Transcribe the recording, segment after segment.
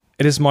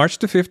It is March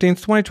the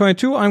 15th,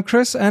 2022. I'm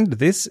Chris, and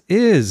this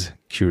is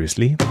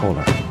Curiously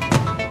Polar.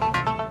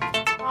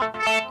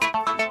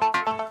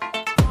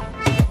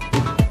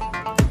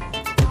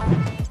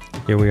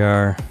 Here we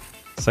are.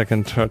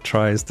 Second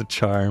try is the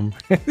charm.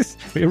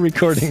 We're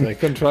recording.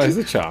 Second try is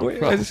the charm.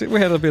 We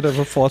had a bit of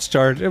a false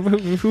start.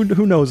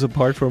 Who knows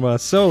apart from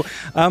us? So,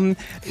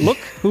 look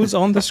who's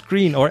on the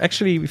screen. Or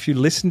actually, if you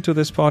listen to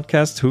this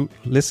podcast,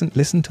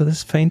 listen to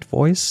this faint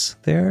voice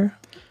there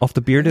of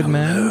the bearded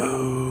man.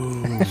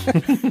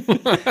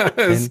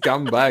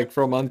 Come back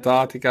from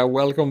Antarctica.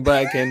 Welcome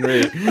back,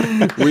 Henry.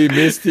 We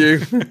missed you.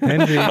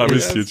 Henry, I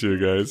missed you too,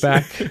 guys.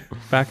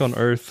 Back on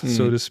Earth,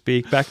 so to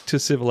speak. Back to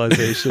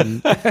civilization.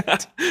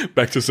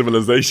 Back to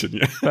civilization,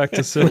 yeah. Back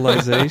to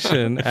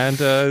civilization.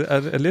 And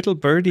a little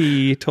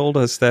birdie told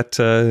us that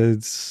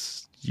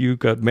you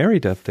got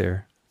married up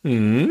there.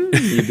 You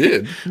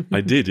did. I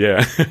did,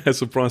 yeah. I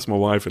surprised my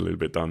wife a little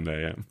bit down there,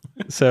 yeah.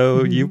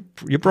 So you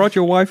brought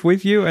your wife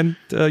with you and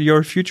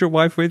your future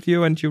wife with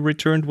you, and you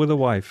returned with a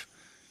wife.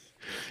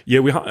 Yeah,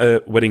 we had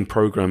a wedding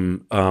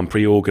program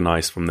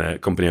pre-organized from the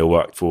company I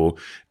worked for,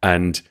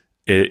 and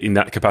in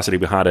that capacity,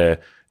 we had a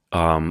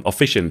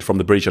officiant from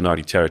the British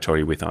Antarctic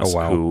Territory with us,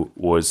 who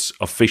was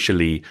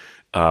officially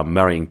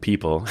marrying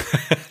people.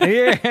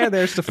 Yeah,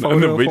 there's the photo.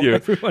 On the video,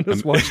 everyone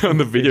is watching. On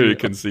the video, you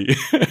can see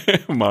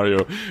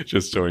Mario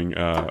just showing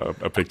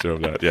a picture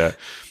of that. Yeah.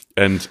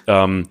 And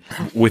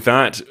with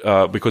that,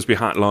 because we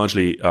had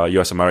largely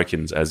US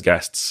Americans as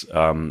guests,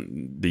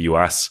 the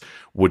US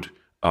would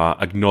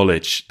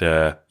acknowledge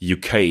the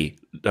UK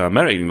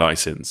marrying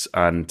license.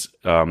 And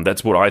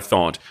that's what I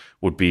thought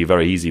would be a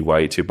very easy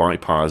way to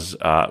bypass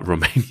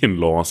Romanian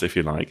laws, if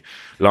you like.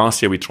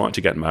 Last year, we tried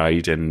to get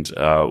married and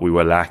we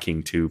were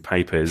lacking 2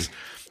 papers.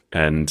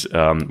 And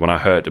when I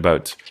heard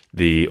about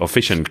the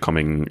officiant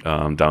coming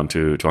down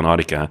to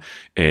Antarctica,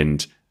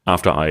 and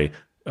after I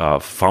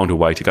found a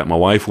way to get my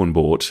wife on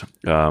board,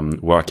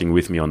 working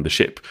with me on the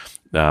ship,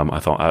 I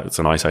thought it's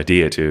a nice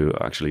idea to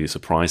actually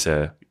surprise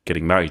her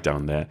getting married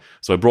down there.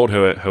 So I brought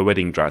her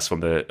wedding dress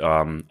from the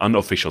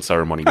unofficial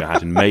ceremony we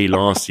had in May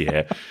last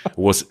year. It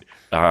was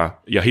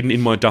hidden in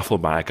my duffel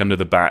bag under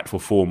the bed for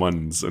 4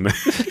 months, and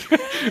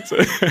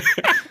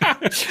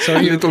so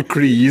a little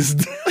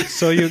creased.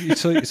 So you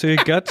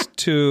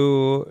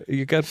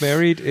got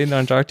married in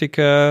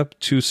Antarctica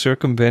to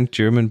circumvent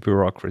German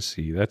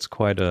bureaucracy. That's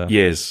quite a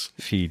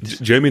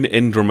feat. German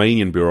and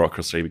Romanian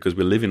bureaucracy, because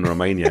we live in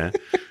Romania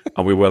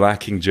and we were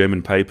lacking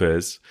German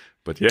papers.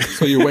 But yeah,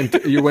 so you went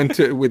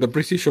with a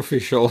British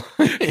official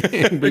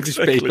in British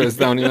papers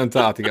down in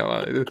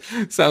Antarctica.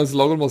 It sounds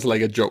almost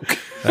like a joke.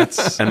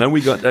 And then we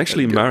got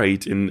actually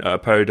married in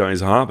Paradise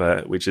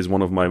Harbor, which is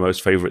one of my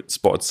most favorite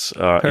spots in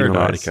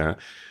Antarctica.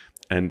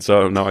 And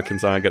so now I can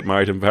say I get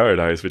married in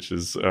paradise, which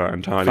is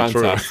entirely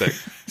fantastic.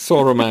 True.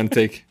 So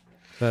romantic.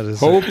 That is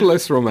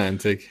hopeless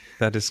romantic.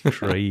 That is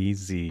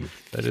crazy.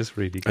 That is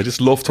really crazy. I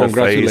just loved her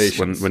face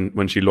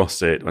when she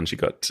lost it, when she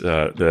got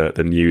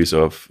the news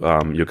of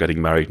you're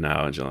getting married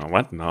now. And she's like,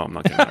 what? No, I'm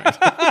not getting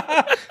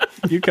married.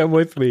 You come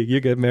with me. You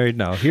get married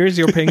now. Here's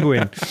your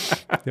penguin.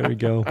 There we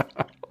go.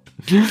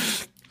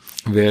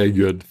 Very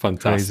good.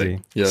 Fantastic.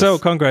 Yes. So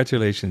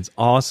congratulations.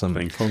 Awesome.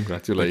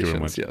 Congratulations.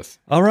 Thank you yes.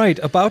 All right.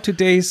 About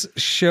today's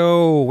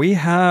show, we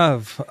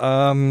have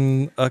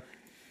a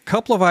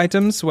couple of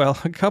items. Well,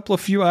 a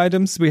few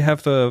items. We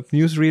have the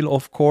newsreel,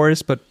 of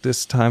course, but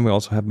this time we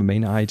also have a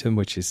main item,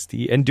 which is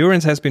the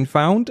Endurance has been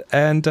found.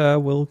 And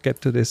we'll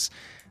get to this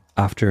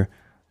after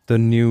the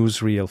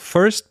newsreel.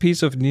 First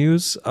piece of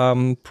news,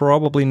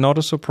 probably not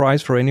a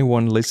surprise for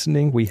anyone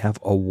listening. We have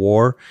a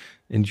war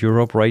in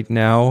Europe right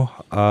now.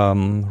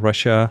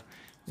 Russia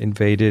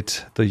invaded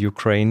the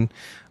Ukraine.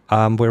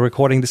 We're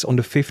recording this on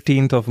the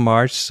 15th of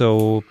March,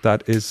 so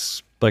that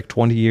is like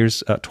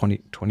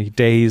 20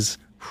 days,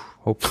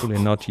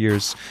 hopefully not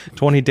years,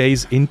 20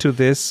 days into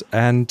this.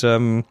 And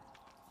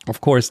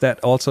of course, that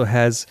also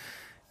has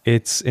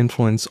its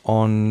influence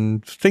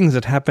on things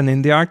that happen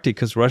in the Arctic,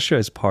 because Russia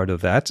is part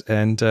of that.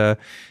 And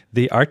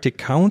the Arctic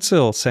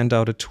Council sent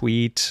out a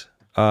tweet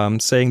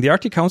saying the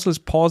Arctic Council is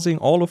pausing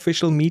all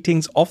official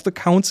meetings of the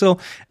Council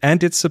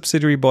and its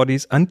subsidiary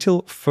bodies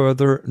until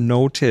further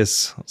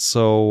notice.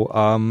 So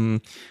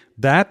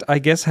that, I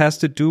guess, has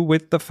to do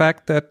with the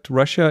fact that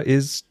Russia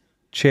is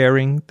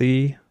chairing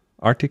the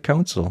Arctic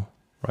Council,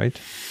 right?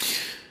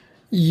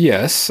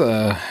 Yes.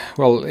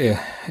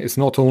 It's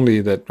not only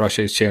that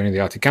Russia is chairing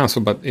the Arctic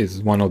Council, but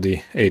is one of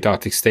the 8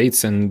 Arctic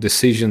states, and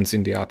decisions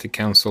in the Arctic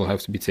Council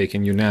have to be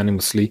taken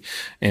unanimously.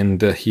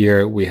 And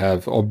here we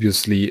have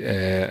obviously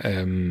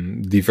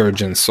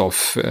divergence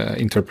of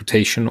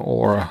interpretation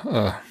or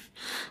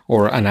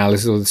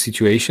analysis of the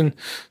situation.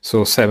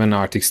 So 7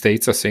 Arctic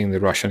states are saying that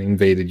Russia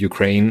invaded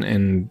Ukraine,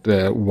 and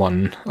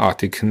 1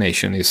 Arctic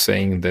nation is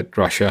saying that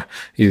Russia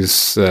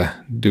is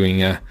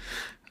doing a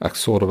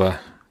sort of a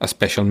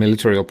special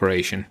military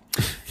operation.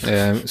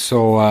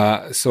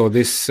 So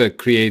this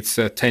creates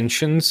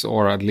tensions,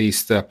 or at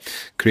least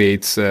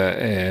creates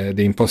the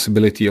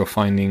impossibility of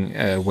finding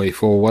a way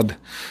forward.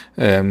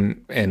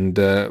 And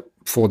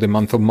for the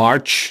month of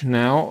March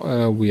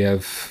now, we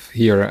have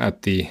here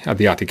at the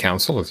Arctic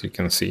Council, as you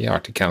can see,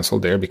 Arctic Council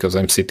there, because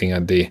I'm sitting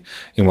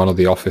in one of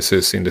the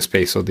offices in the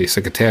space of the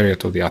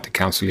Secretariat of the Arctic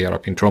Council here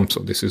up in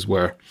Tromsø. This is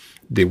where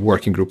the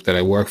working group that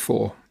I work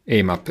for,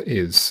 AMAP,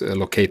 is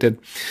located.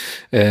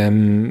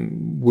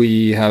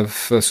 We have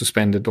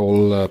suspended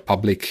all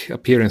public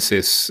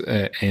appearances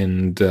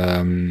and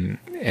we're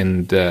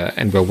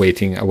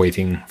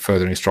awaiting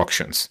further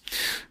instructions.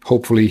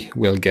 Hopefully,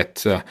 we'll get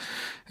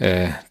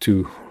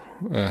to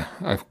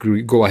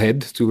go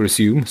ahead to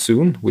resume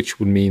soon, which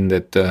would mean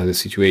that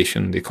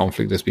the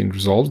conflict has been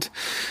resolved,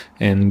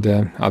 and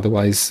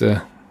otherwise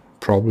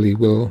probably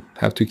we'll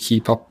have to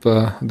keep up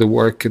the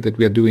work that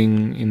we are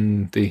doing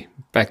in the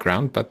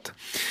background. But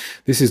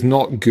this is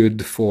not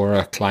good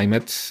for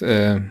climate,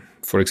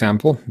 for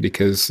example,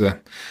 because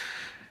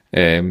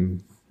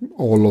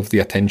all of the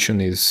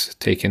attention is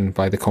taken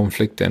by the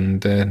conflict,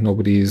 and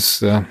nobody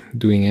is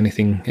doing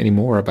anything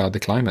anymore about the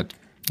climate.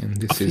 And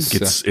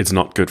this it's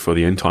not good for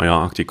the entire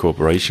Arctic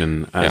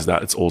cooperation, as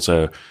that it's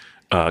also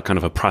kind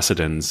of a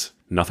precedence.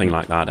 Nothing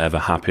like that ever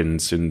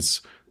happened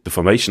since the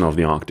formation of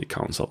the Arctic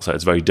Council. So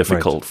it's very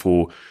difficult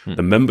for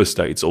the member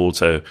states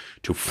also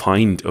to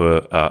find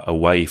a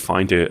way,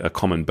 find a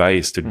common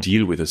base to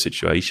deal with the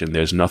situation.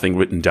 There's nothing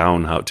written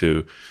down how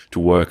to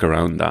work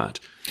around that.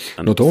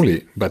 And not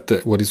only, but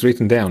what is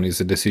written down is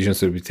the decisions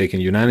that will be taken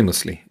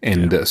unanimously.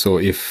 And so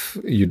if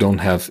you don't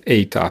have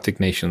 8 Arctic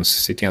nations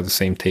sitting at the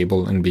same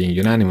table and being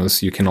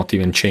unanimous, you cannot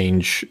even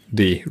change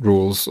the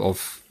rules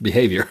of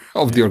behavior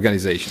of the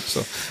organization.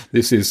 So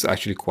this is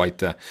actually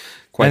quite a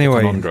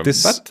conundrum.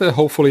 But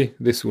hopefully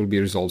this will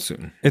be resolved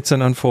soon. It's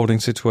an unfolding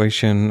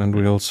situation, and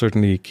we'll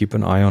certainly keep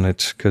an eye on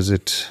it, because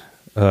it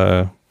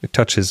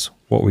touches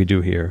what we do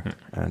here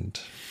and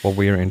what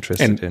we are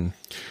interested in.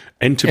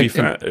 And to be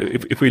fair,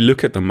 if we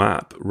look at the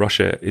map,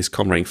 Russia is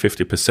covering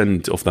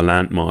 50% of the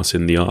landmass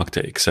in the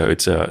Arctic. So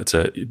it's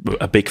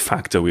a big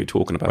factor we're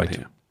talking about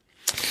here.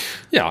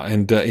 Yeah,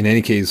 and in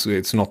any case,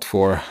 it's not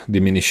for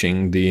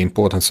diminishing the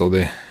importance of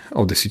the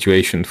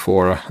situation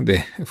for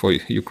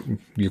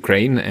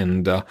Ukraine,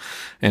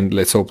 and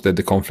let's hope that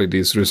the conflict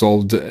is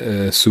resolved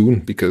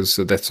soon, because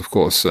that's of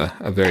course a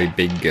very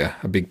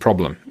big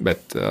problem. But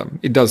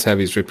it does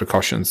have its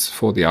repercussions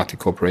for the Arctic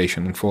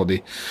cooperation and for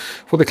the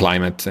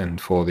climate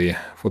and for the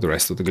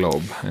rest of the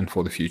globe and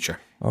for the future.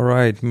 All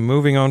right,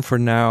 moving on for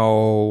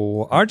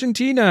now.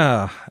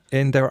 Argentina,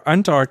 in their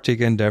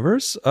Antarctic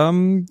endeavors,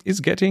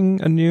 is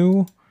getting a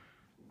new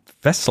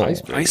vessel.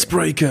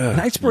 Icebreaker. An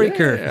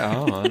icebreaker.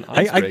 Yeah, an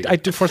icebreaker.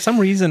 I for some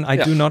reason, I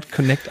do not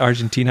connect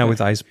Argentina with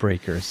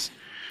icebreakers.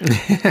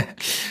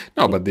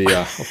 No, but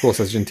of course,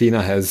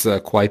 Argentina has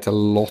quite a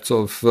lot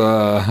of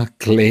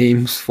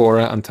claims for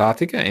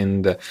Antarctica,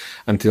 and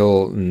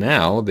until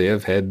now they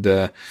have had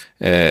the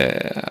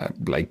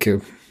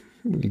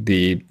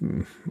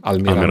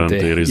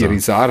Almirante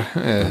Irizar,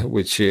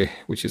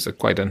 which is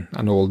quite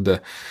an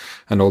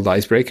old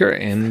icebreaker,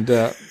 and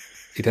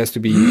it has to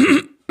be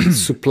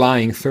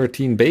supplying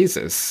 13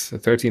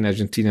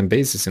 Argentinian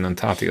bases in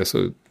Antarctica.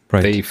 So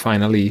they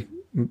finally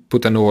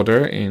put an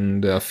order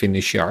in the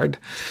Finnish yard,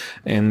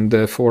 and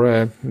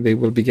they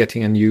will be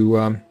getting a new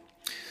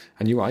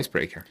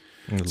icebreaker.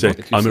 So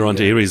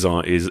Almirante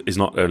Irizar is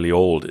not only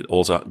old; it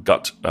also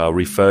got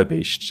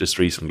refurbished just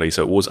recently.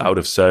 So it was out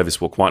of service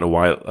for quite a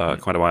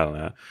while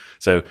now.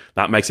 So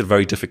that makes it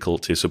very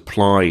difficult to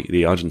supply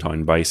the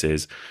Argentine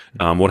bases.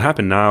 What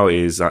happened now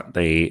is that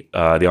the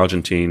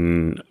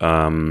Argentine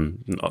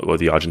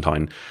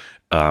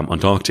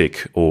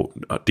Antarctic or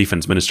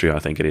Defense Ministry, I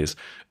think it is,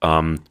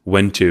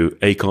 went to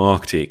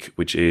ACARctic,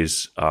 which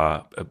is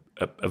a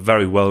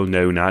very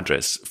well-known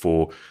address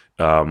for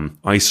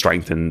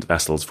ice-strengthened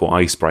vessels, for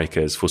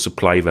icebreakers, for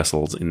supply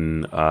vessels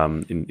in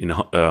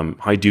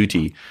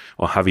high-duty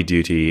or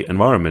heavy-duty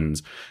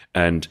environments.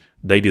 And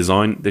they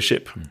designed the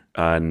ship,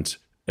 and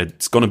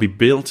it's going to be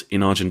built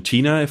in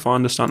Argentina, if I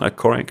understand that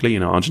correctly,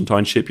 in an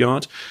Argentine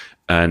shipyard.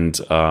 And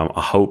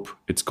I hope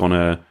it's going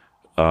to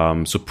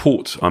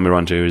support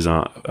Almirante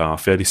Irizar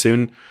fairly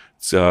soon.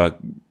 It's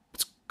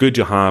good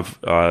to have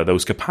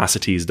those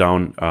capacities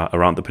down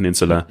around the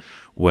peninsula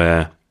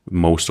where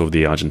most of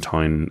the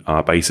Argentine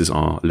bases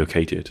are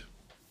located.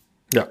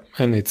 Yeah,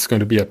 and it's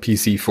going to be a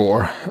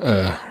PC4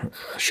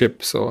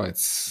 ship, so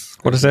it's...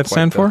 What does that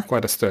stand for?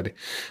 Quite a sturdy.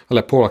 Well,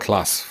 a Polar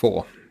Class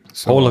 4.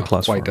 So Polar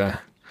Class 4.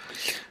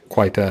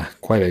 Quite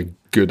a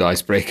good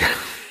icebreaker.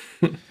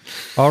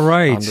 All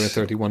right.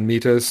 131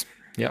 meters.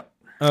 Yeah.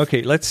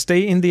 Okay, let's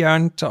stay in the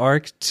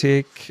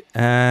Antarctic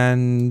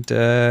and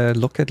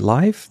look at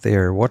life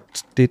there.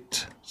 What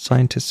did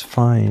scientists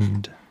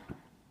find?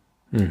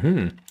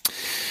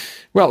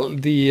 Well,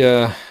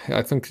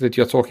 I think that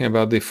you're talking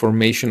about the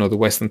formation of the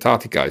West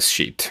Antarctic ice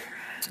sheet.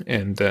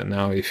 And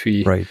now if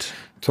we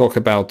talk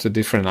about the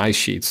different ice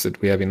sheets that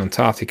we have in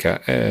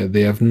Antarctica,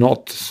 they have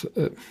not...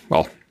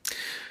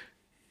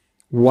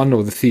 one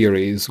of the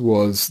theories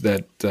was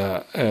that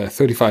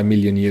 35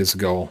 million years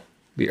ago,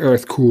 the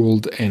Earth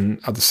cooled, and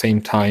at the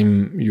same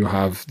time you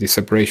have the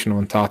separation of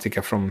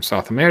Antarctica from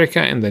South America,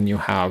 and then you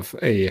have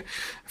a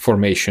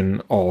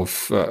formation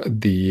of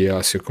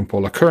the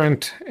circumpolar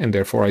current, and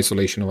therefore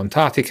isolation of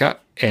Antarctica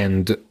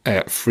and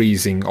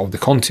freezing of the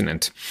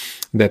continent.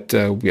 That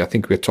I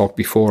think we talked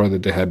before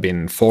that there have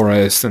been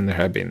forests and there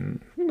have been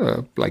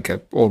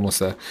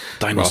almost a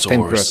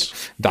temperate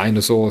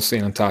dinosaurs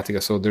in Antarctica.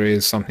 So there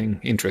is something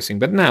interesting.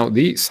 But now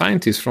the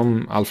scientists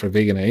from Alfred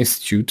Wegener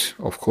Institute,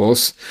 of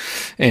course,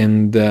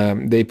 and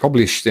they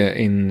published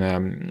in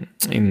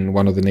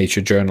one of the Nature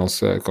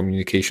journals,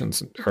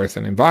 Communications, Earth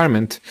and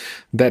Environment,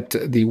 that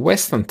the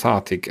West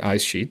Antarctic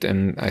ice sheet,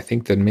 and I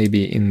think that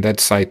maybe in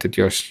that site that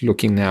you're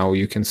looking now,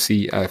 you can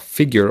see a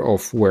figure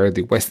of where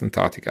the West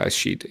Antarctic ice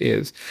sheet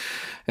is.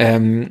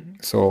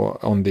 So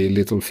on the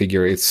little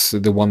figure, it's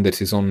the one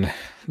that is on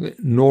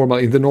normal,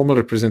 in the normal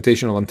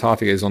representation of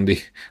Antarctica, is on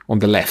the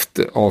left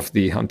of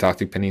the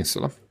Antarctic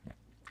Peninsula,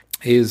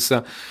 is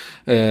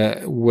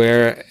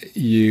where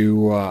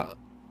you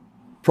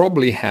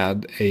probably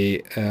had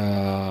a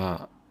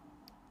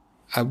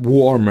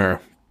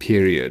warmer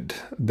period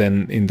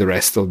than in the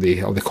rest of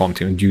the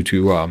continent due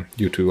to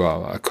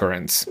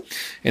currents,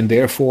 and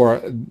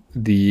therefore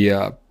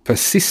the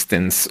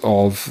persistence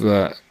of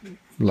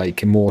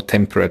more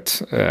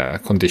temperate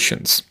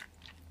conditions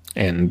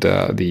and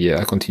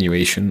the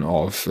continuation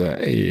of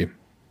a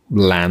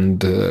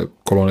land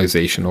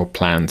colonization of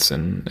plants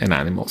and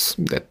animals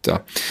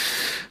that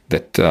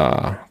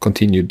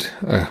continued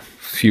a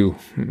few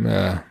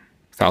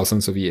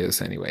thousands of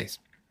years anyways.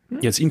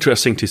 Yeah, it's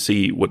interesting to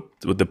see what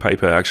the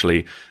paper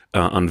actually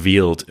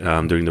unveiled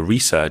during the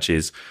research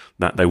is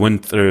that they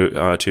went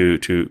through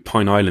to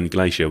Pine Island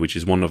Glacier, which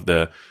is one of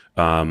the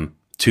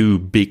two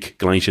big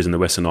glaciers in the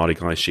Western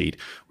Arctic ice sheet,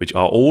 which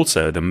are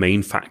also the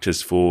main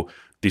factors for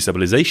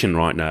destabilization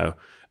right now.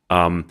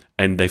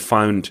 And they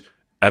found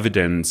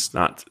evidence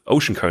that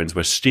ocean currents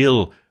were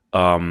still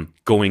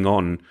going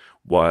on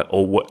were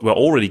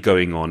already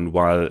going on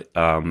while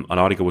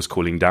Antarctica was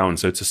cooling down.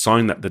 So it's a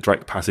sign that the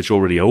Drake Passage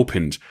already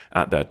opened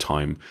at that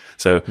time.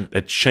 So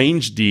it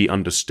changed the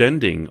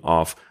understanding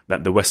of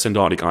that the Western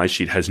Arctic ice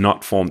sheet has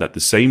not formed at the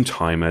same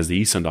time as the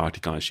Eastern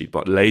Arctic ice sheet,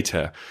 but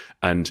later.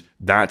 And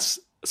that's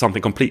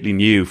something completely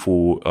new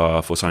for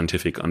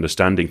scientific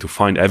understanding, to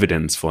find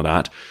evidence for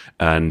that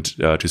and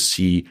to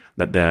see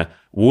that there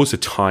was a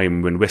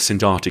time when West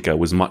Antarctica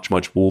was much,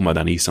 much warmer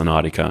than East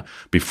Antarctica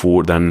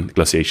before then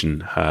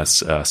glaciation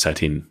has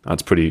set in.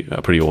 That's pretty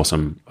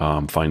awesome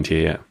find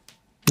here.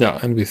 Yeah,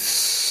 and with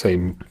say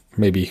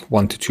maybe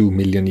 1 to 2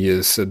 million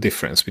years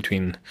difference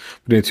between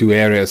the two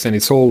areas, and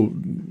it's all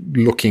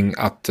looking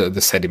at the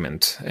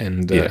sediment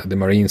and the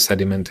marine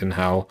sediment, and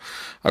how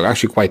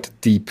actually quite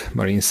deep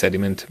marine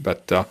sediment,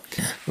 but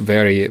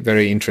very,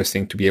 very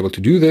interesting to be able to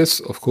do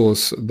this. Of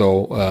course,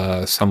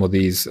 though, some of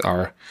these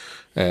are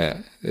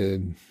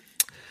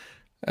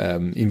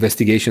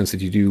investigations that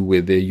you do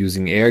with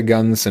using air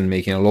guns and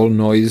making a lot of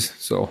noise.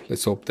 So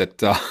let's hope that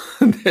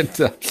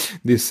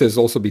this has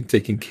also been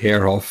taken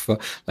care of,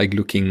 like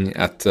looking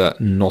at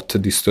not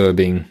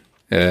disturbing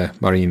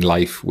marine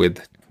life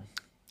with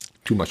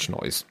too much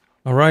noise.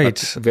 All right.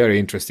 But very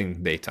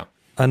interesting data.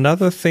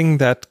 Another thing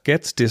that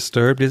gets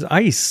disturbed is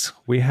ice.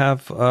 We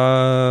have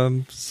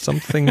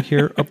something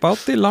here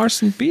about the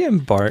Larsen B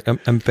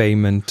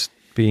embayment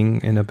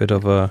being in a bit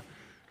of a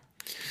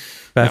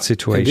bad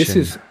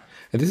situation.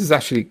 And this is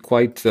actually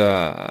quite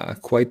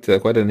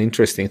an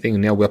interesting thing.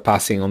 Now we're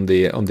passing on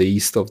the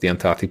east of the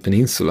Antarctic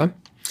Peninsula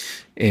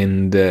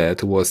and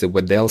towards the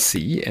Weddell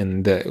Sea,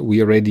 and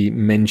we already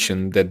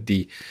mentioned that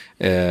the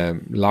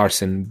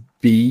Larsen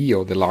B,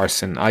 or the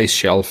Larsen ice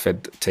shelf,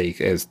 had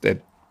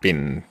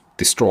been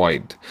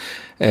destroyed.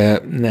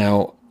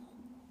 Now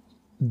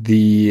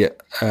the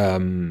how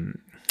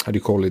do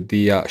you call it?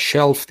 The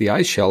shelf, the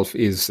ice shelf,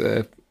 is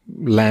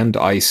land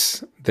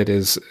ice that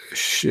is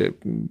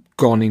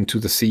gone into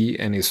the sea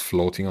and is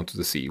floating onto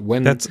the sea.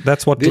 When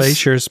that's what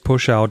glaciers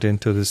push out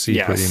into the sea,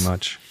 yes, pretty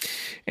much.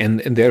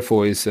 And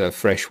therefore is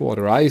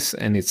freshwater ice,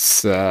 and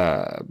it's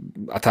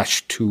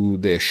attached to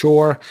the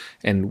shore.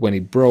 And when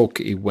it broke,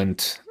 it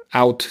went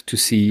out to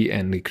sea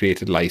and it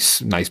created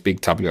nice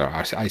big tabular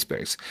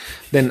icebergs.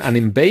 Then an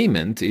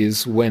embayment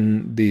is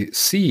when the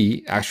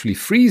sea actually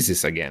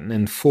freezes again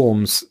and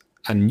forms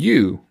a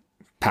new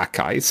pack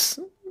ice,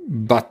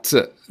 but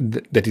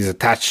that is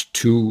attached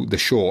to the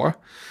shore,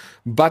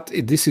 but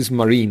this is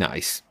marine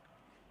ice,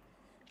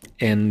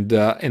 and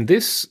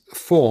this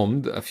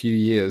formed a few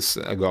years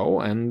ago,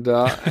 and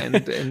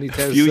it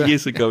has a few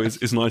years ago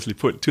is nicely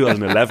put.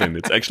 2011.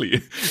 It's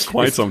actually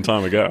quite some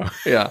time ago.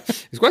 Yeah,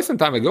 it's quite some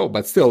time ago,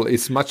 but still,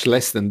 it's much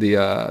less than the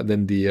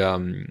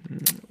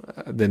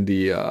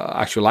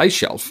actual ice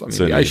shelf. I mean,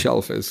 certainly. The ice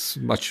shelf is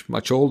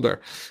much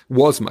older,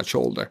 was much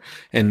older,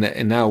 and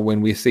now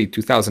when we say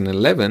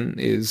 2011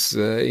 is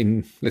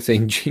in, let's say,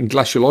 in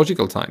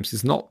glaciological times,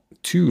 it's not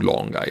too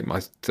long. I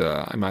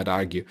might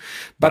argue,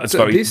 but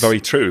that's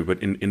very true.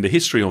 But in the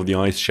history of the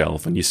ice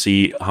shelf, and you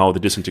see how the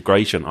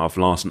disintegration of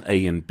Larsen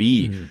A and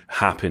B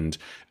happened,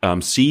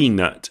 seeing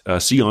that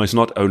sea ice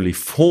not only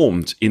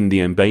formed in the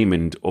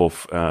embayment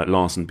of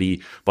Larsen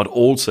B, but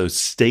also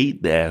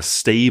stayed there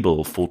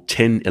stable for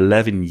 10,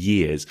 11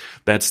 years.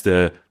 That's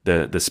the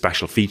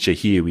special feature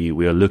here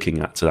we are looking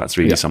at. So that's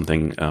really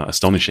something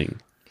astonishing.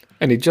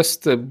 And it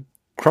just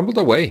crumbled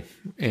away,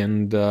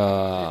 and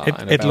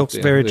it looks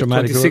very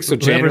dramatic. 26th of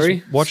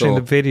January. Watching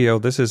the video,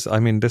 this is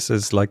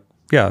like,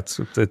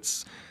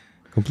 it's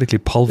completely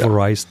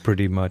pulverized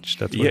pretty much.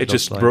 That's what it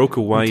just broke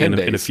away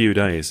in a few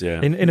days.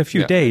 Yeah, in a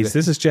few days.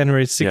 This is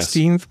January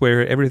 16th,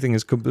 where everything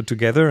is put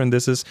together, and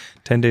this is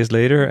 10 days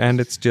later,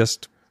 and it's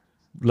just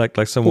like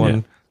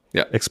someone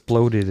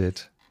exploded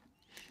it.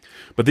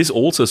 But this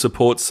also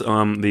supports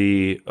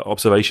the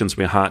observations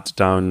we had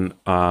down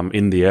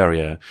in the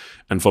area.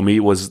 And for me,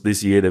 it was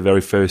this year the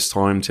very first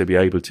time to be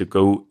able to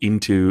go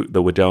into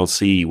the Weddell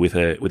Sea with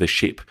a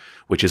ship,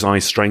 which is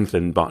ice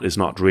strengthened, but is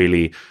not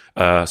really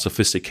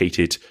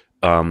sophisticated.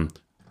 One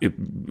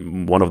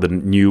of the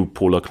new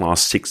Polar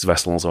Class 6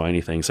 vessels or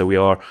anything. So we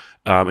are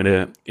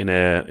in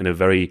a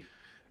very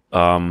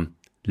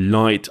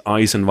light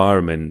ice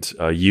environment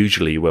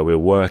usually where we're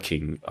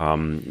working,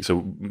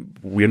 so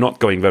we're not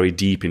going very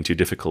deep into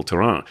difficult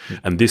terrain,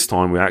 and this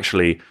time we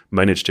actually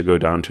managed to go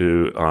down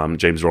to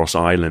James Ross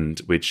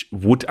Island, which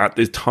would at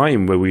the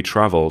time where we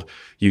traveled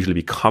usually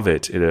be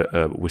covered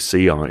with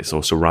sea ice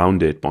or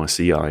surrounded by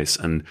sea ice,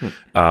 and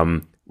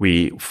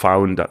we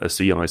found that the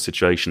sea ice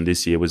situation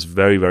this year was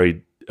very,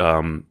 very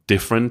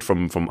different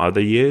from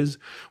other years.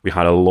 We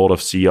had a lot of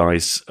sea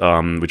ice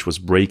which was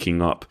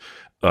breaking up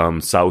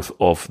south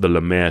of the Le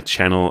Maire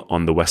Channel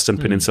on the Western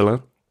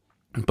Peninsula.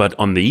 But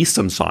on the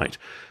eastern side,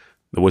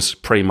 there was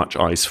pretty much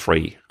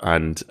ice-free.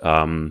 And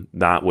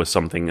that was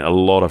something a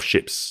lot of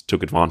ships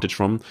took advantage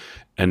from.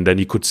 And then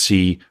you could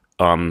see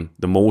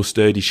the more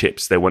sturdy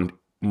ships, they went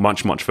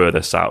much, much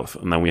further south.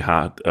 And then we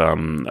had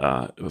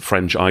a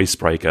French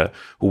icebreaker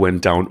who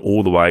went down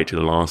all the way to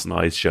the Larsen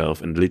ice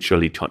shelf and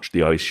literally touched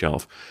the ice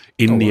shelf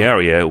in the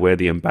area where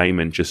the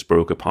embayment just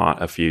broke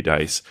apart a few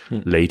days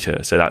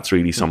later. So that's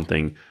really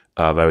something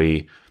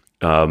very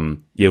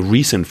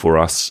recent for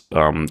us,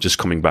 just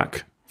coming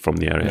back from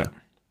the area.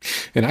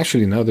 And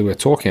actually, now that we're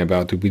talking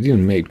about it, we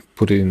didn't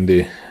put it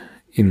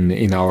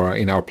in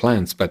our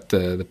plans, but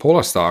the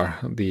Polar Star,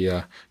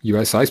 the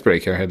U.S.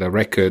 icebreaker, had a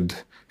record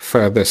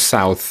further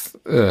south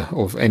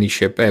of any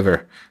ship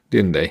ever,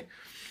 didn't they?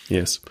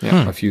 Yes.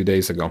 Yeah, a few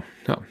days ago.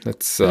 Yeah,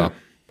 that's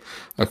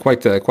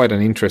quite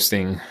an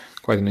interesting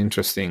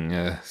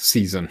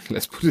season,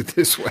 let's put it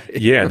this way.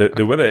 Yeah,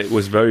 the weather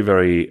was very,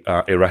 very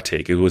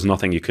erratic. It was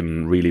nothing you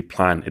can really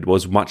plan. It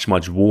was much,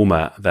 much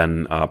warmer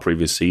than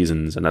previous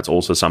seasons, and that's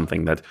also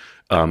something that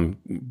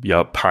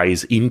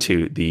ties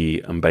into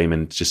the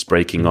embayment just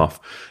breaking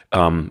off.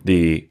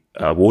 The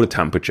water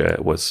temperature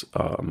was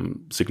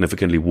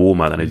significantly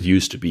warmer than it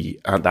used to be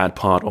at that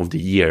part of the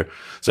year.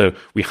 So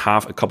we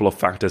have a couple of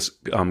factors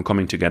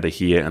coming together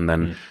here, and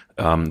then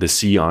the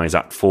sea ice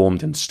that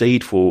formed and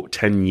stayed for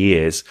 10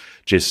 years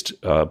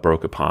just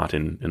broke apart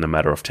in a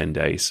matter of 10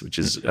 days, which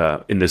is,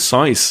 in the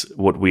size,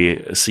 what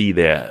we see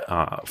there,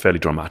 fairly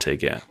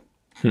dramatic, yeah.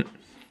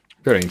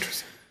 Very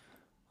interesting.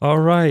 All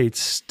right,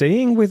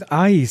 staying with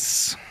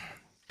ice.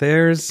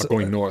 We're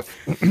going north.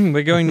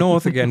 We're going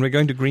north again. We're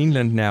going to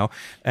Greenland now.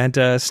 And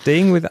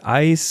staying with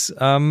ice,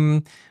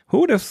 who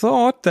would have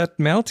thought that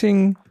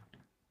melting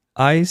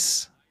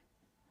ice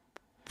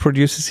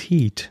produces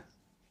heat?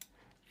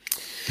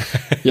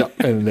 Yeah,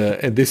 and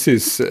this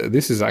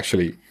is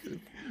actually,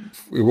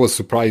 it was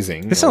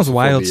surprising. This sounds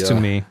wild to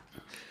me.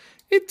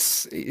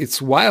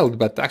 It's wild,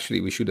 but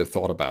actually we should have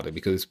thought about it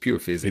because it's pure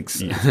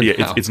physics.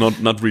 It's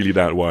not really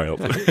that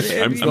wild.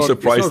 I'm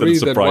surprised that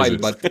it's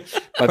surprising. But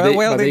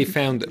they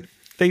found it.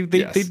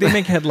 They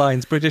make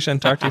headlines. British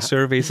Antarctic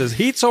Survey says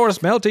heat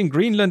source melting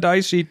Greenland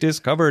ice sheet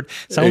discovered.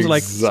 Sounds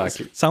like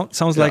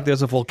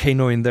there's a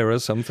volcano in there or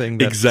something.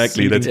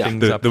 Exactly. That's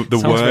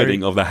the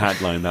wording of the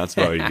headline. That's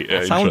very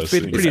sounds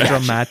interesting. pretty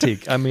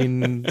dramatic. I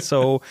mean,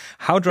 so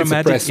how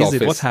dramatic is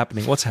it? What's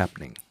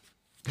happening?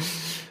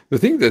 The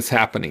thing that's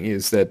happening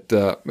is that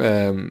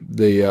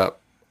the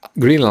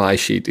Greenland ice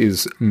sheet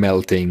is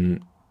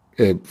melting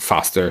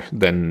faster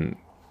than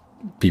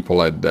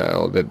people had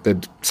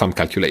some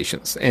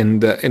calculations,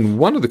 and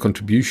one of the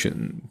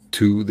contribution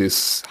to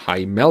this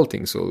high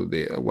melting, so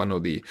one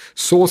of the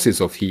sources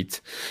of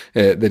heat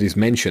that is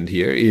mentioned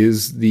here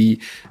is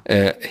the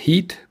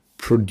heat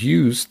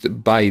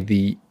produced by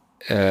the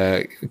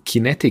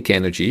kinetic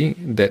energy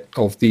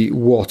of the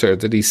water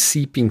that is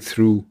seeping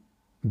through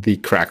the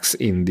cracks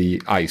in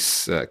the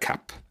ice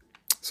cap.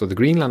 So the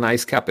Greenland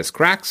ice cap has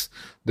cracks.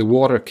 The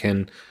water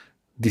can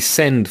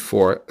descend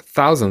for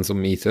thousands of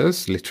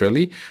meters,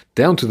 literally,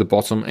 down to the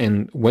bottom.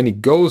 And when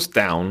it goes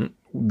down,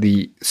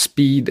 the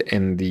speed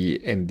and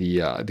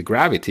the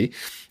gravity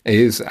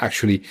is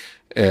actually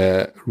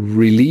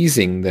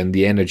releasing then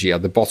the energy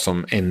at the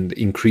bottom and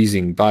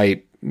increasing by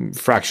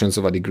fractions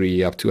of a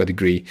degree up to a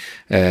degree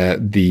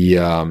the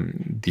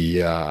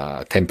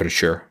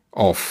temperature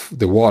of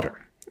the water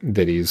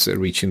that is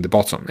reaching the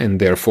bottom, and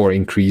therefore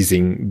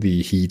increasing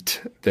the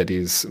heat that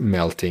is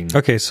melting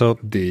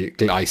the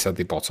ice at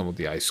the bottom of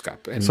the ice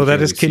cap. And so that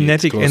is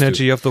kinetic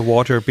energy of the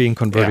water being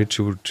converted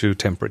to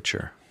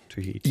temperature,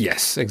 to heat.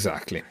 Yes,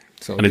 exactly.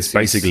 So and it's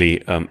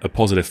basically a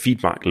positive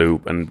feedback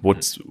loop. And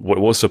what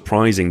was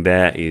surprising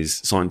there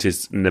is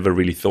scientists never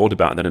really thought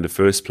about that in the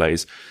first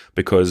place,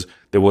 because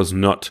there was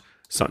not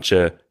such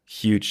a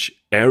huge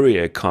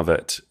area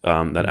covered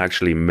that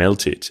actually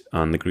melted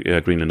on the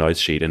Greenland ice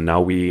sheet. And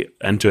now we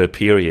enter a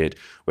period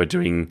where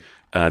during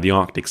the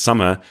Arctic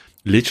summer,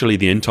 literally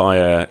the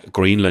entire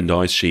Greenland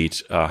ice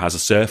sheet has a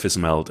surface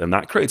melt, and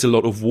that creates a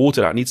lot of water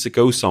that needs to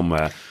go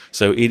somewhere.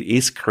 So it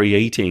is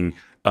creating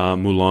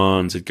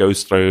moulins. It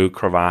goes through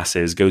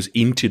crevasses, goes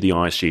into the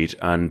ice sheet,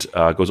 and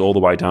goes all the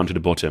way down to the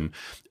bottom.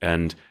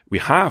 And we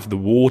have the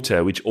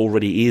water, which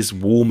already is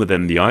warmer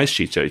than the ice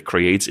sheet, so it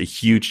creates a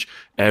huge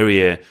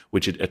area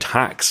which it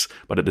attacks.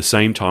 But at the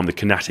same time, the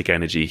kinetic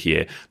energy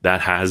here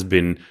that has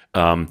been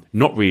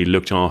not really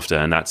looked after,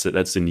 and that's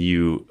the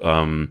new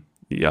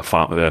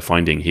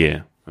finding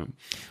here.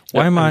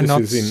 Why am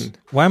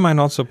I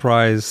not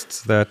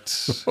surprised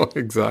that?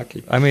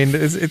 Exactly. I mean,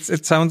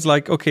 it sounds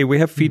like, okay, we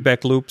have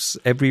feedback loops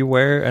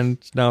everywhere, and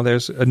now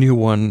there's a new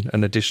one,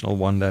 an additional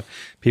one that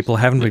people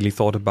haven't really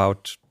thought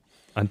about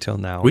until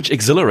now, which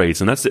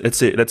exhilarates. And that's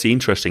the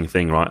interesting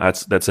thing, right?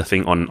 That's a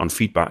thing on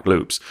feedback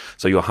loops.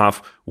 So you'll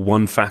have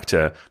one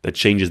factor that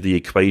changes the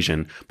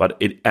equation, but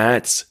it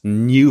adds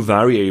new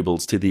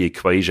variables to the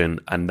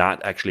equation, and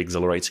that actually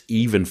exhilarates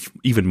even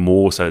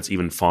more. So it's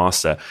even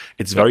faster.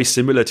 It's very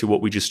similar to what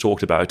we just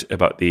talked about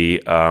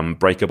the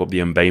breakup of the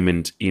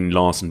embayment in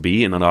Larsen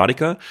B in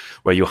Antarctica,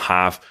 where you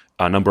have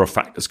a number of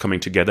factors coming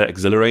together,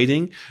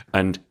 exhilarating,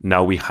 and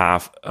now we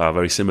have a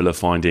very similar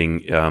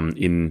finding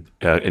in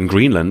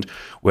Greenland,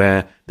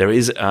 where there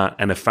is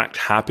an effect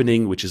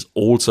happening, which is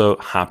also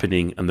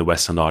happening in the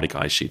West Antarctic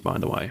ice sheet, by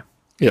the way.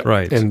 Yeah,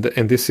 right. And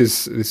this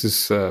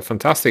is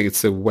fantastic.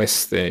 It's in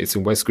West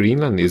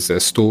Greenland.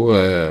 It's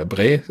Store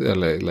Bre,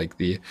 like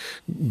the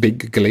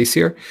big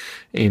glacier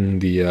in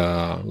the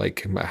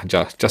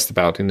just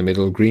about in the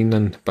middle of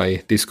Greenland by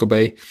Disko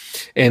Bay.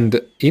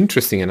 And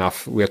interesting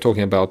enough, we are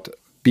talking about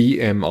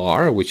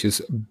BMR, which is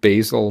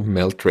basal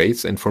melt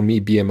rates, and for me,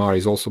 BMR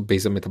is also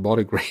basal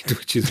metabolic rate,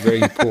 which is very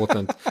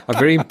important. A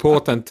very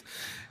important.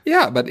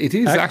 Yeah, but it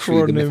is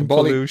actually the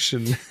metabolic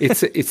pollution.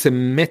 It's a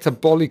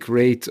metabolic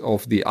rate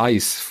of the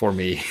ice for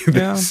me.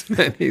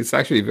 It's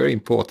actually very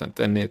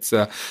important, and it's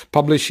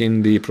published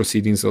in the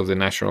Proceedings of the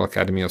National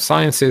Academy of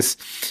Sciences,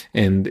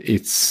 and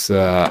it's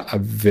a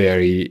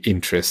very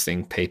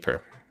interesting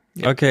paper.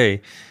 Yeah. Okay.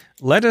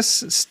 Let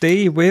us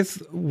stay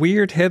with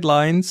weird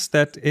headlines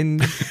that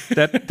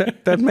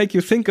make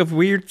you think of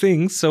weird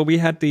things. So we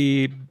had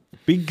the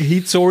big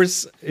heat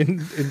source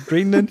in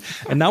Greenland,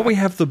 and now we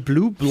have the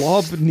blue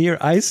blob near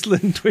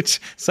Iceland, which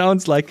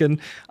sounds like an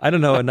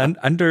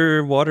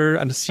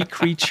undersea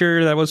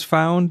creature that was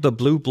found, the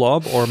blue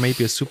blob, or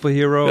maybe a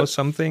superhero or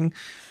something.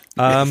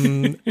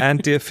 And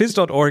the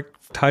phys.org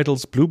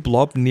titles "Blue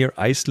Blob near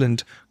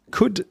Iceland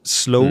could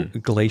slow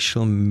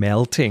glacial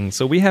melting."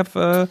 So we have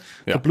the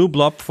blue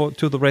blob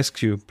to the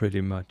rescue,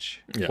 pretty much.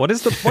 Yeah. What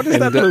is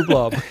that blue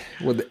blob?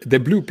 Well, the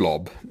blue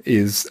blob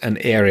is an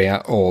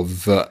area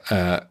of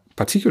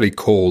particularly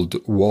cold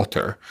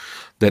water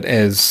that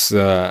has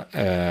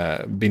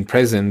been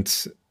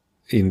present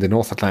in the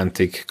North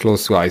Atlantic,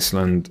 close to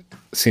Iceland,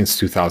 since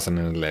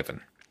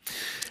 2011.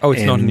 Oh,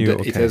 it's not new.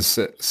 Okay. It has.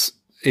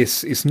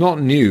 It's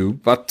not new,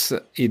 but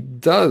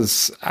it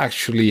does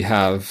actually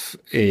have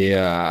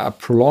a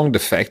prolonged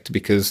effect,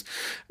 because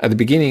at the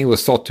beginning it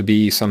was thought to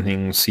be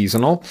something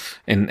seasonal,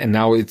 and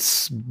now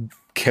it's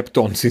kept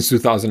on since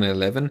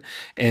 2011,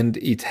 and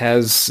it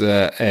has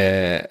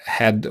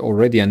had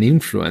already an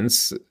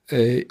influence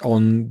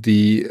on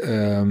the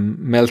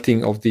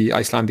melting of the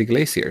Icelandic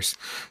glaciers,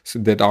 so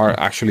that are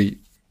actually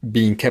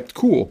being kept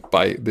cool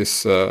by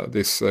this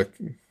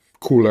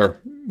cooler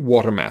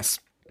water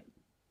mass.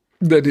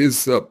 That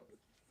is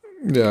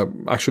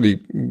actually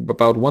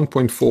about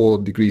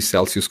 1.4 degrees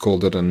Celsius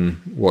colder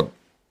than what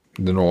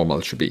the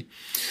normal should be.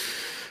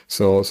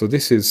 So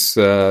this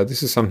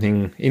is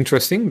something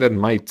interesting that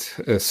might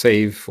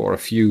save for a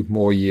few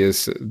more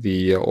years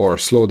or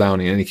slow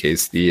down, in any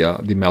case,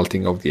 the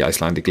melting of the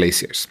Icelandic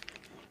glaciers.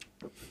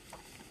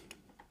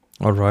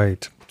 All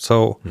right.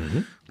 So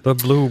the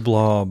blue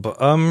blob.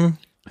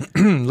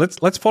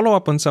 Let's follow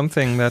up on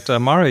something that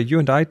Mario, you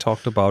and I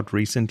talked about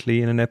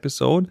recently in an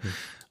episode.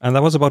 And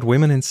that was about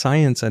women in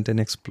science and in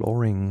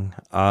exploring.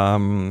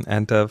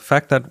 And the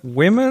fact that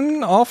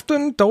women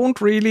often don't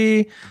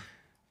really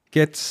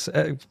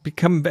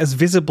become as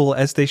visible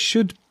as they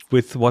should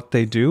with what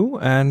they do.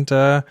 And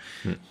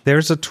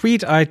there's a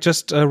tweet I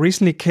just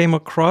recently came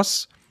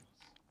across,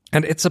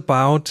 and it's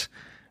about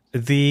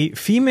the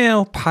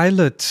female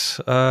pilot,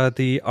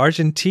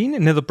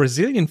 the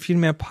Brazilian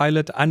female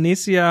pilot,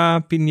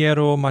 Anísia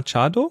Pinheiro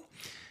Machado.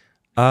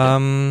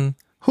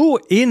 who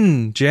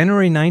in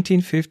January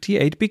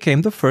 1958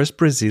 became the first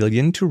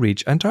Brazilian to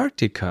reach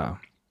Antarctica.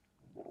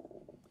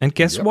 And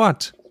guess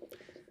what?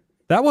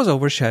 That was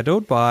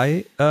overshadowed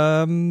by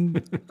a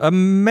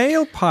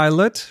male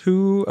pilot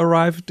who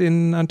arrived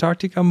in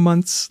Antarctica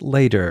months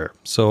later.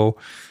 So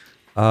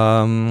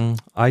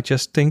I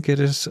just think it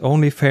is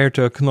only fair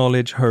to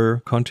acknowledge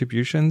her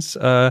contributions.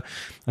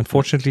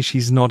 Unfortunately,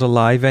 she's not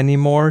alive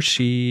anymore.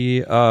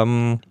 She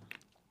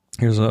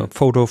here's a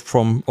photo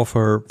of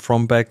her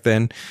from back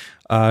then.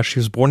 She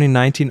was born in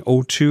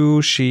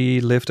 1902.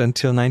 She lived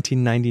until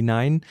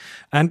 1999.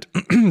 And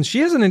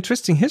she has an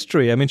interesting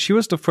history. I mean, she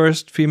was the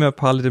first female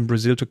pilot in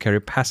Brazil to carry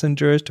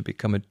passengers, to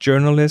become a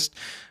journalist,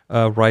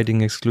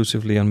 writing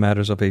exclusively on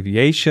matters of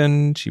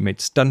aviation. She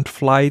made stunt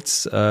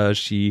flights.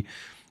 She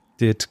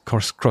did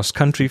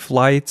cross-country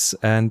flights.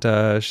 And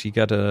she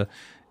got in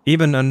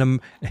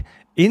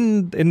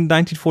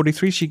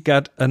 1943, she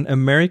got an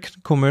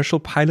American commercial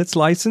pilot's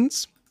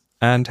license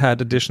and had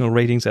additional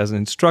ratings as an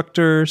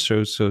instructor.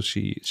 So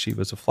she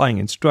was a flying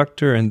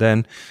instructor, and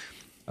then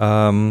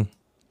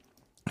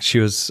she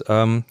was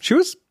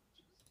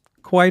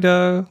quite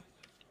an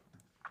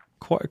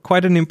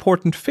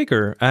important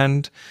figure,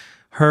 and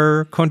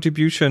her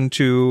contribution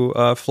to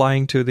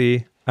flying to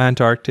the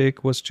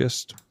Antarctic was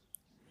just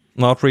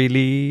not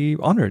really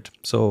honored.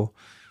 So.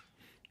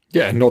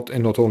 Yeah, and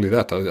not only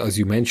that, as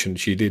you mentioned,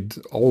 she did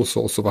all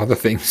sorts of other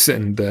things,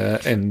 and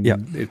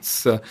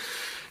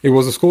it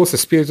was, of course, the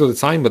spirit of the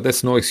time, but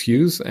that's no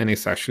excuse, and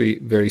it's actually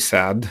very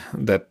sad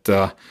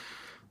that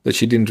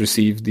she didn't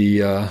receive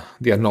the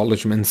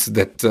acknowledgements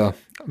that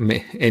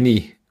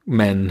any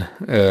man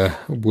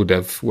would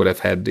have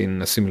had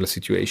in a similar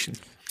situation.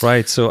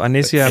 Right. So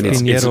Anísia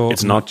Pinheiro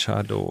it's not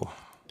Machado,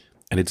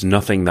 and it's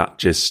nothing that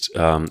just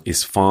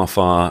is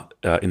far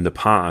in the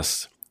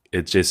past.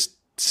 It just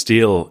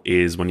still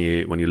is when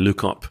you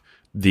look up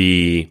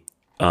the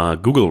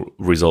Google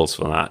results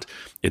for that,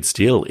 it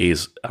still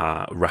is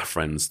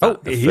referenced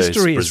that the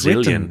history first is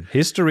written. Brazilian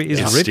History is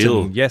written.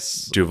 Still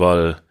yes,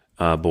 Duval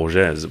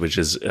Borges, which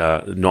is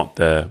not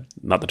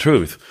the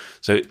truth.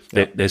 So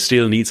there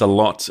still needs a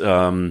lot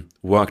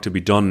work to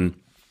be done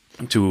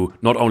to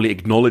not only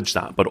acknowledge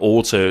that, but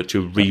also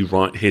to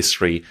rewrite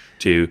history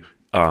to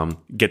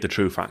get the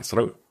true facts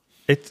through.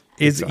 It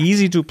is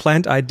easy to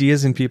plant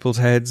ideas in people's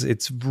heads.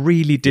 It's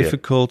really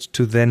difficult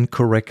to then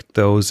correct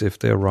those if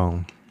they're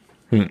wrong.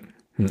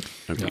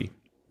 Okay.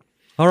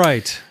 All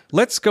right,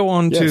 let's go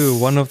on to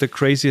one of the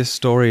craziest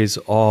stories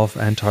of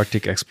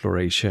Antarctic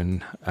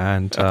exploration.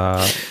 And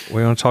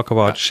we're going to talk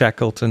about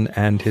Shackleton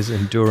and his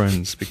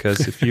endurance,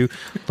 because if you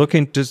look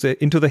into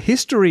the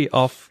history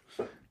of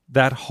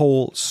that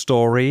whole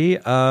story,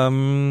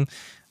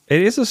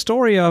 it is a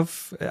story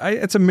of,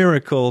 it's a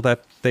miracle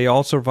that they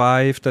all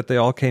survived, that they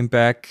all came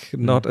back.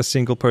 Not a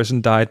single person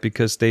died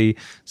because they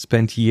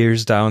spent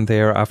years down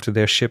there after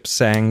their ship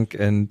sank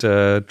and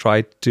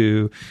tried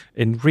to,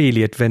 in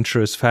really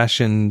adventurous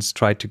fashions,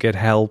 tried to get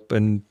help.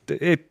 And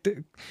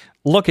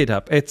look it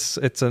up. It's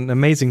an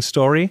amazing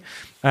story.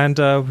 And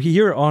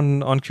here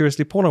on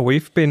Curiously Polar,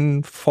 we've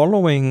been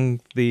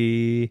following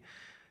the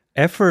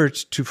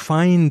effort to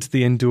find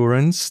the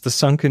Endurance, the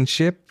sunken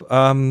ship,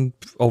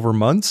 over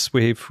months.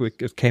 We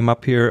came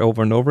up here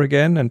over and over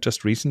again, and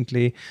just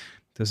recently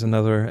there's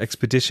another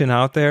expedition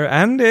out there,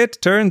 and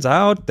it turns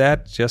out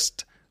that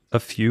just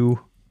a few...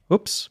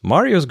 Oops,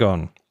 Mario's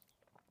gone.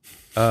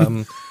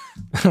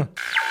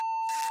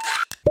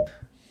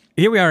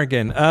 Here we are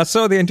again.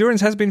 So the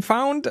Endurance has been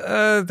found.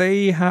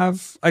 They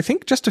have, I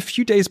think, just a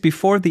few days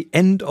before the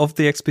end of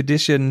the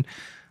expedition,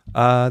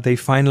 they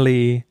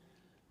finally...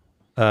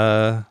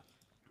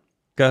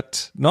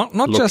 got not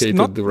just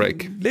the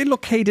wreck. They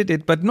located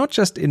it, but not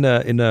just in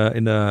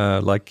a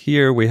like,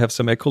 here we have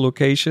some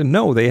echolocation.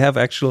 No, they have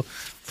actual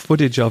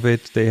footage of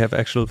it. They have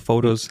actual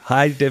photos,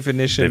 high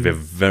definition. They were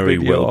very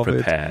well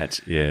prepared.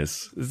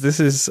 Yes, this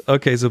is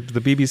okay. So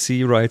the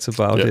BBC writes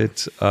about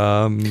it.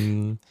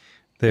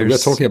 We're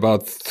talking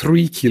about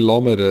 3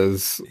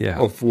 kilometers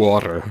of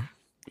water.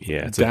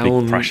 Yeah, it's a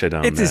big pressure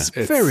down there. It is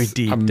very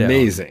deep.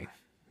 Amazing.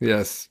 Down.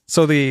 Yes.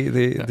 So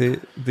the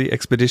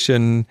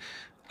expedition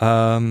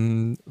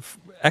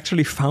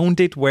actually found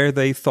it where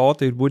they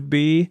thought it would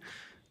be,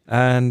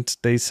 and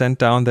they sent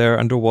down their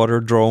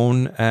underwater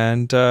drone,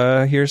 and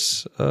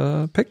here's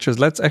pictures.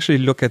 Let's actually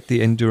look at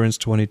the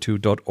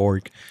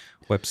endurance22.org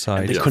website.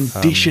 And the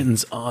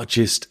conditions are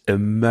just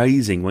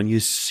amazing. When you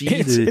see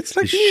it's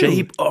like the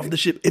shape of the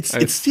ship,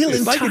 it's still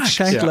intact. Like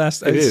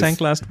it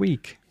sank last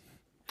week.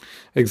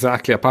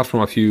 Exactly. Apart from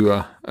a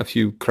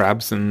few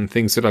crabs and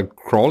things that are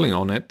crawling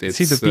on it, it's,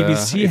 see, the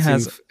BBC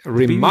has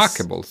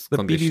remarkable the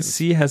conditions.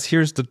 BBC has,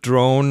 here's the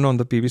drone on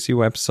the BBC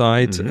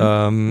website,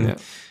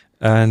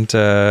 and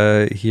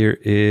here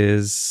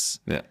is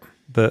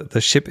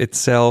the ship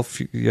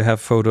itself. You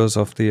have photos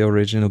of the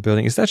original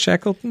building. Is that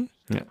Shackleton?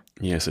 Yeah.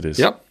 Yes, it is.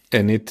 Yep.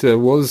 And it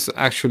was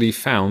actually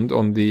found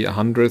on the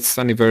 100th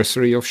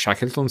anniversary of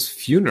Shackleton's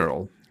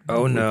funeral.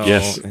 Oh no!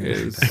 Yes,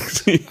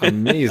 it's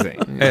amazing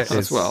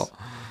as well.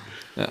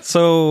 Yeah.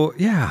 So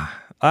yeah,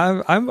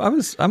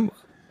 I'm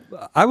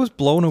I was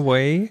blown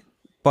away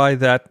by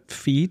that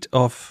feat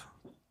of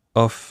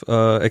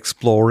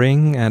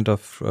exploring and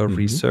of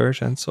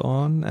research and so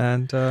on.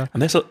 And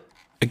there's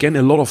again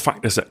a lot of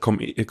factors that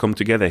come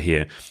together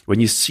here. When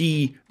you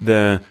see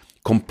the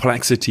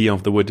complexity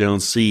of the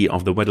Weddell Sea,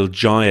 of the Weddell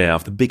Gyre,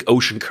 of the big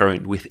ocean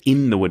current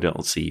within the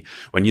Weddell Sea,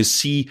 when you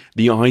see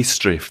the ice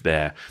drift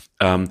there,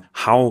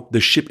 how the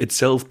ship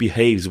itself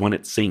behaves when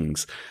it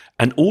sinks,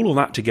 and all of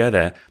that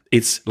together,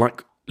 it's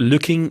like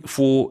looking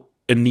for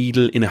a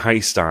needle in a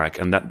haystack,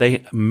 and that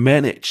they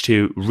managed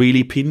to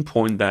really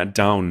pinpoint that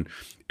down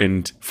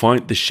and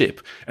find the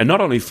ship, and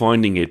not only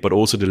finding it, but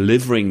also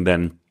delivering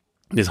then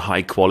this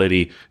high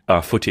quality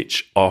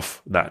footage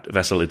of that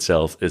vessel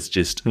itself is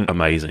just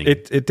amazing.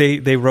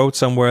 They wrote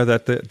somewhere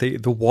that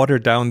the water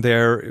down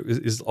there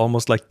is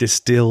almost like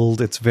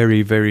distilled. It's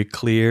very, very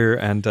clear,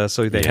 and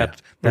so they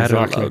had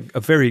a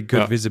very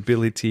good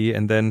visibility.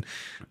 And then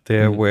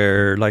there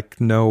were like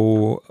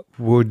no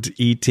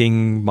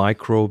wood-eating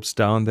microbes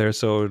down there.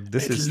 So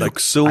this is like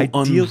so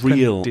ideal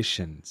unreal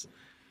conditions.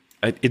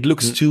 It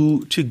looks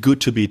too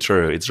good to be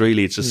true. It's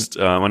just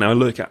when I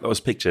look at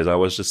those pictures, I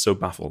was just so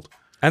baffled.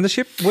 And the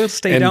ship will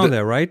stay down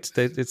there, right?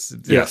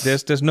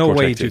 There's no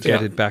way to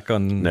get it back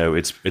on. No,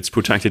 it's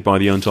protected by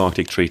the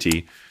Antarctic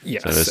Treaty.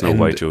 Yes, so there's no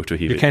way to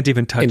heave it. You can't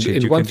even touch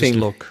it. You can just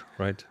look,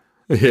 right?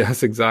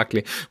 Yes,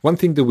 exactly. One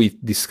thing that we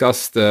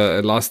discussed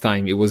last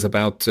time, it was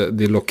about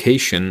the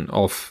location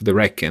of the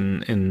wreck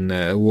in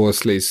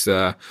Worsley's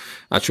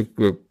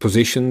actual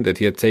position that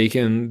he had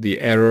taken, the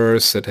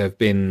errors that have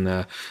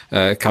been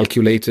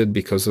calculated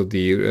because of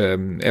the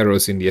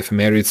errors in the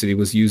ephemerides that he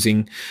was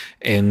using,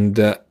 and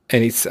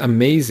it's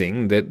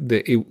amazing that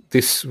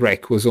this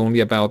wreck was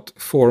only about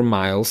 4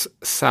 miles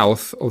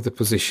south of the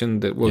position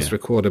that was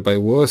recorded by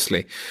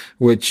Worsley,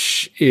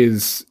 which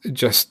is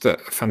just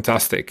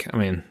fantastic. I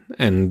mean,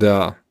 and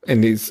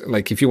it's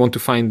like, if you want to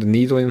find the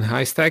needle in a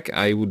haystack,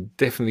 I would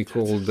definitely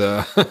call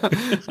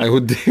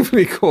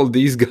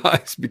these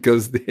guys,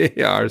 because they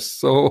are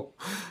so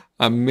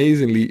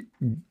amazingly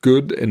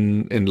good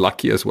and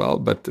lucky as well,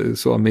 but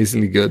so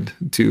amazingly good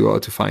to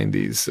find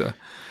these.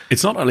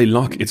 It's not only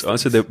luck; it's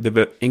also they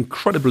were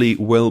incredibly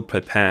well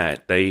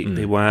prepared.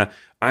 They were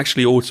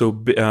actually also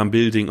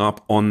building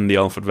up on the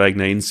Alfred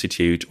Wegener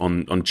Institute,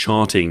 on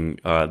charting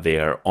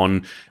there,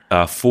 on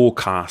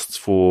forecasts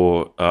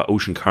for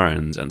ocean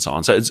currents and so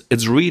on. So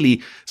it's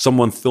really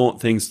someone thought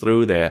things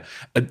through there.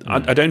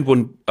 I don't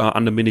want to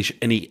diminish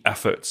any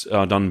efforts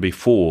done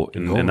before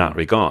in that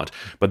regard,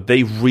 but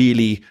they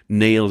really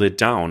nailed it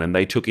down, and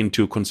they took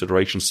into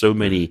consideration so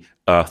many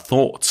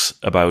thoughts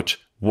about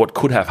what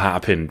could have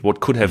happened, what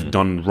could have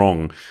done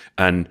wrong,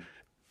 and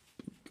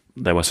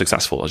they were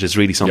successful. It's just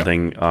really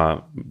something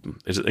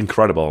it's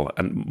incredible.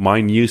 And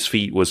my news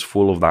feed was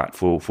full of that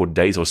for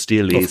days, or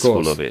still is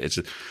full of it. It's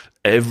just,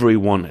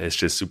 everyone is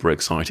just super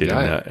excited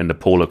in the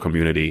polar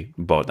community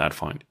about that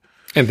find.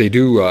 And they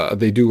do.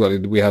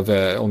 We have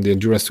on the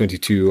Endurance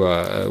 22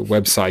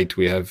 website,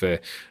 we have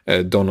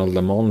Donald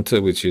Lamont,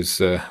 who is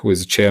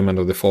the chairman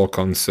of the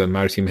Falcons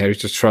Maritime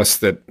Heritage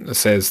Trust, that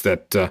says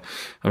that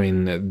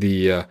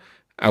the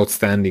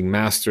outstanding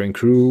master and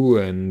crew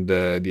and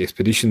the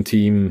expedition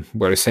team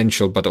were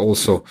essential, but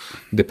also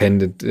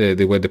dependent.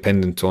 They were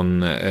dependent on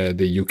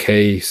the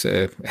UK's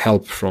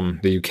help from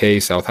the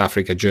UK, South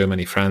Africa,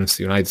 Germany, France,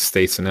 the United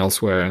States, and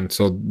elsewhere. And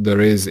so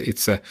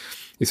it's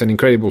an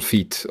incredible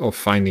feat of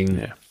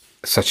finding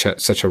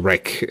such a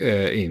wreck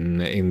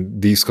in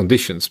these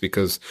conditions,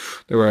 because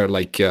there were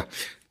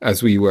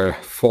as we were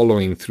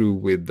following through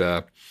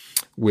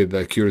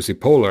with Curiosity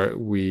Polar,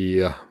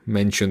 we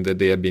mentioned that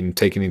they had been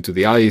taken into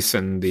the ice,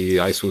 and the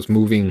ice was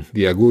moving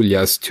the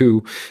Agulhas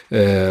too.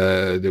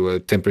 There were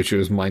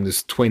temperatures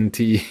minus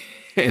 20,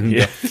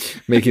 and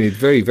making it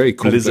very, very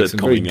complex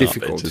and very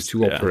difficult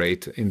to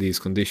operate in these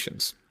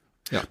conditions.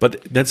 Yeah.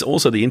 But that's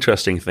also the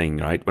interesting thing,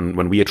 right?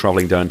 When we are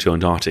traveling down to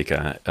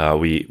Antarctica,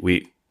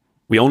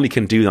 we only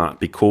can do that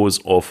because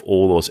of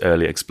all those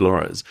early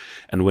explorers.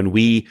 And when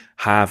we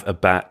have a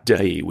bad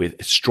day with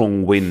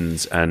strong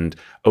winds and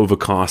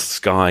overcast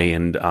sky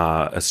and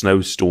a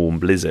snowstorm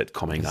blizzard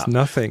coming up,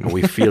 nothing. And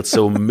we feel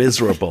so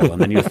miserable. And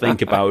then you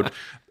think about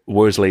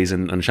Worsley's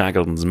and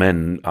Shackleton's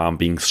men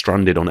being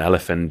stranded on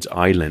Elephant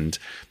Island,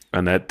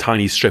 and that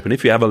tiny strip. And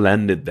if you ever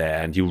landed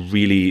there and you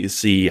really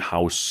see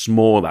how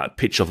small that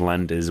pitch of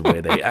land is,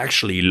 where they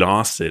actually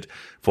lasted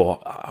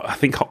for, I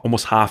think,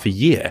 almost half a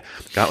year,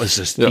 that was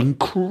just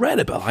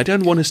incredible. I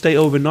don't want to stay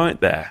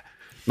overnight there.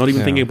 Not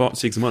even thinking about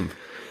 6 months.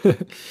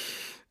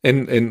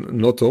 And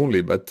not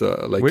only, but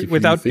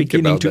without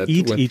beginning to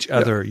eat each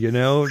other,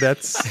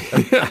 that's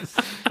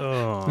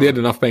they had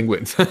enough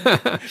penguins.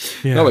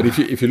 No, but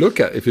if you look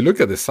at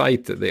the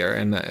site there,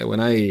 and when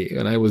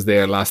I was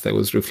there last, I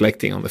was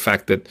reflecting on the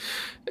fact that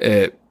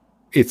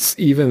it's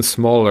even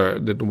smaller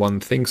than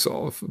one can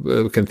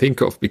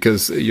think of,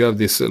 because you have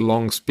this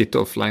long spit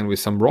off line with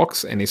some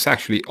rocks, and it's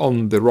actually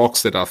on the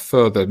rocks that are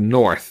further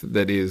north,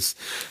 that is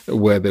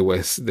where there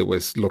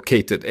was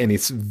located, and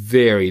it's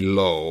very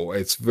low.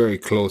 It's very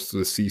close to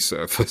the sea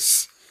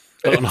surface.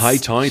 On high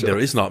tide, there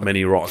is not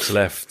many rocks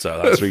left,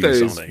 so that's really there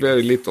is something.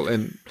 very little,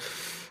 and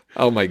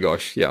oh my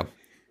gosh, yeah.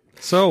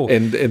 So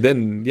And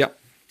then yeah.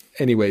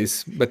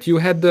 Anyways, but you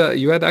had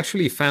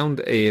actually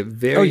found a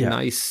very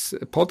nice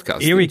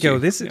podcast. Here we go.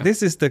 This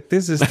is the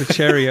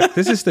cherry.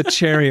 This is the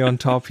cherry on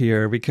top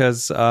here,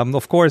 because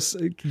of course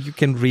you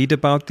can read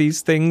about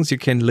these things, you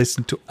can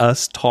listen to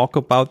us talk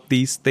about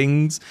these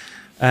things,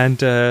 and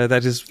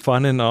that is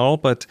fun and all.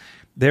 But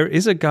there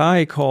is a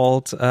guy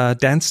called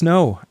Dan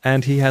Snow,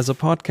 and he has a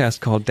podcast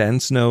called Dan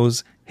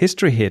Snow's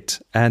History Hit,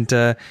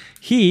 and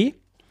he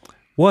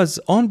was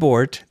on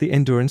board the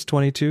Endurance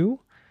 22.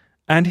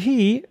 And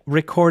he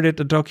recorded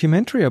a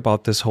documentary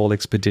about this whole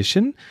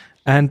expedition.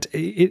 And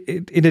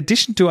in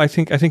addition to, I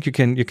think you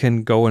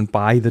can go and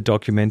buy the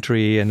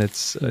documentary, and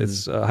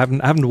I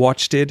haven't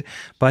watched it,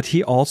 but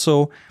he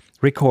also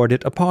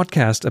recorded a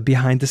podcast, a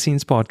behind the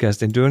scenes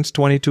podcast, Endurance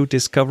 22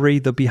 Discovery: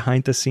 The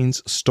Behind the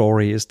Scenes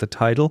Story is the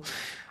title,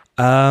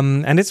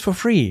 and it's for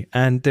free.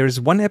 And there's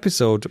one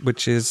episode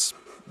which is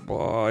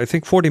I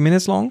think 40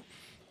 minutes long,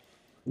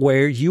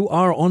 where you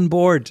are on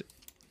board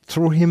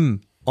through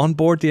him. On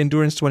board the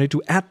Endurance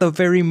 22 at the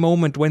very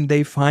moment when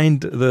they find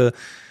the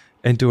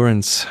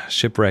Endurance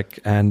shipwreck,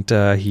 and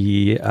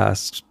he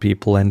asks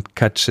people and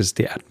catches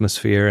the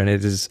atmosphere, and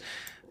it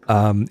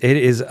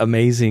is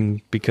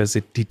amazing because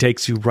he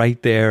takes you right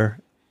there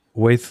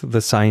with the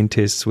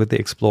scientists, with the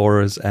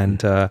explorers,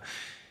 and I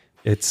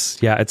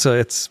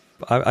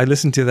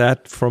listened to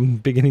that from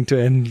beginning to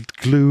end,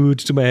 glued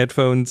to my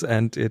headphones,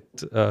 and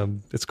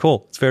it's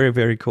cool. It's very,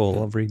 very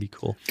cool. Really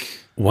cool.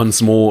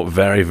 Once more,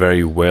 very,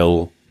 very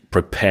well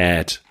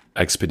prepared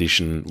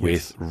expedition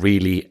with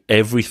really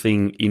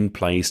everything in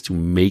place to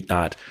make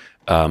that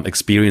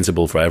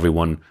experienceable for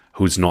everyone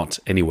who's not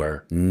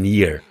anywhere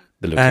near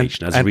the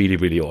location. That's really,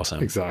 really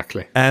awesome.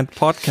 Exactly. And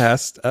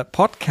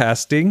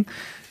podcasting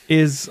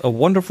is a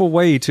wonderful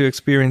way to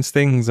experience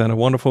things and a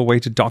wonderful way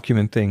to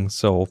document things.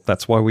 So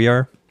that's why we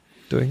are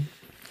doing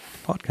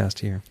a podcast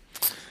here.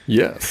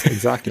 Yes,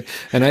 exactly.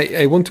 And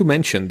I want to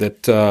mention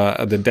that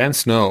the Dan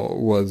Snow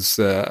was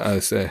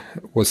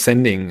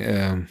sending,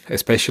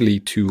 especially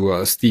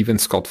to Stephen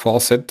Scott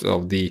Fawcett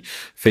of the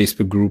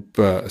Facebook group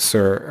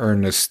Sir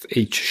Ernest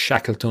H.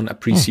 Shackleton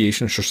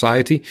Appreciation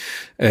Society,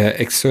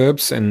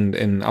 excerpts and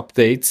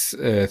updates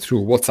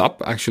through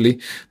WhatsApp, actually,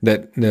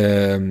 that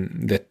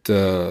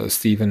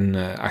Stephen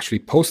actually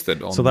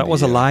posted on. So that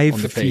was a live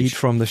feed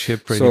from the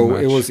ship, pretty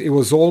much. So it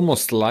was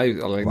almost live,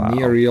 like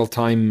near real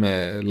time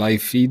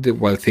live feed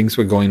while things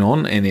were going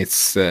on, and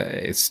it's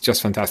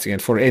just fantastic.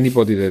 And for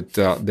anybody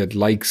that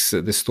likes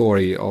the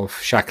story of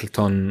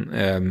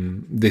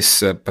Shackleton,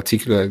 this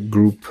particular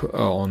group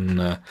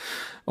on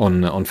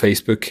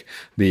Facebook,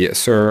 the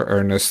Sir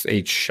Ernest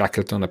H.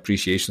 Shackleton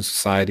Appreciation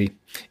Society,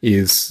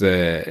 is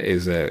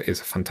a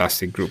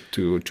fantastic group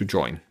to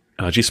join.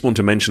 I just want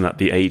to mention that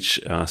the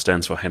H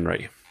stands for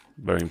Henry.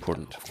 Very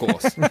important. Of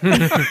course.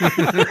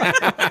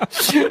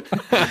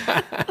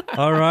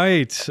 All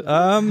right.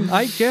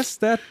 I guess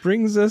that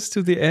brings us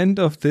to the end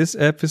of this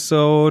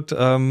episode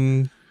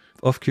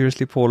of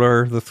Curiously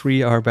Polar. The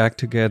three are back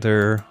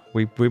together.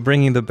 We're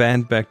bringing the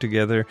band back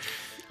together.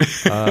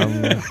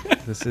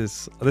 This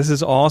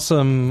is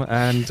awesome.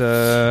 And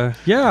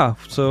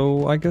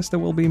so I guess there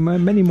will be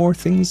many more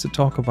things to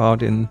talk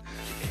about in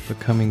the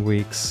coming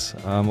weeks.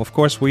 Of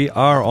course, we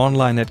are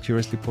online at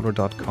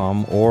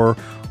curiouslypolar.com or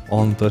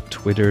on the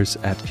Twitters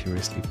at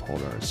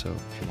curiouslypolar. So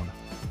if you want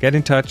to get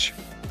in touch,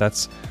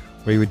 that's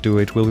where you would do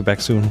it. We'll be back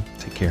soon.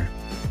 Take care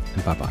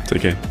and bye-bye.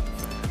 Take care.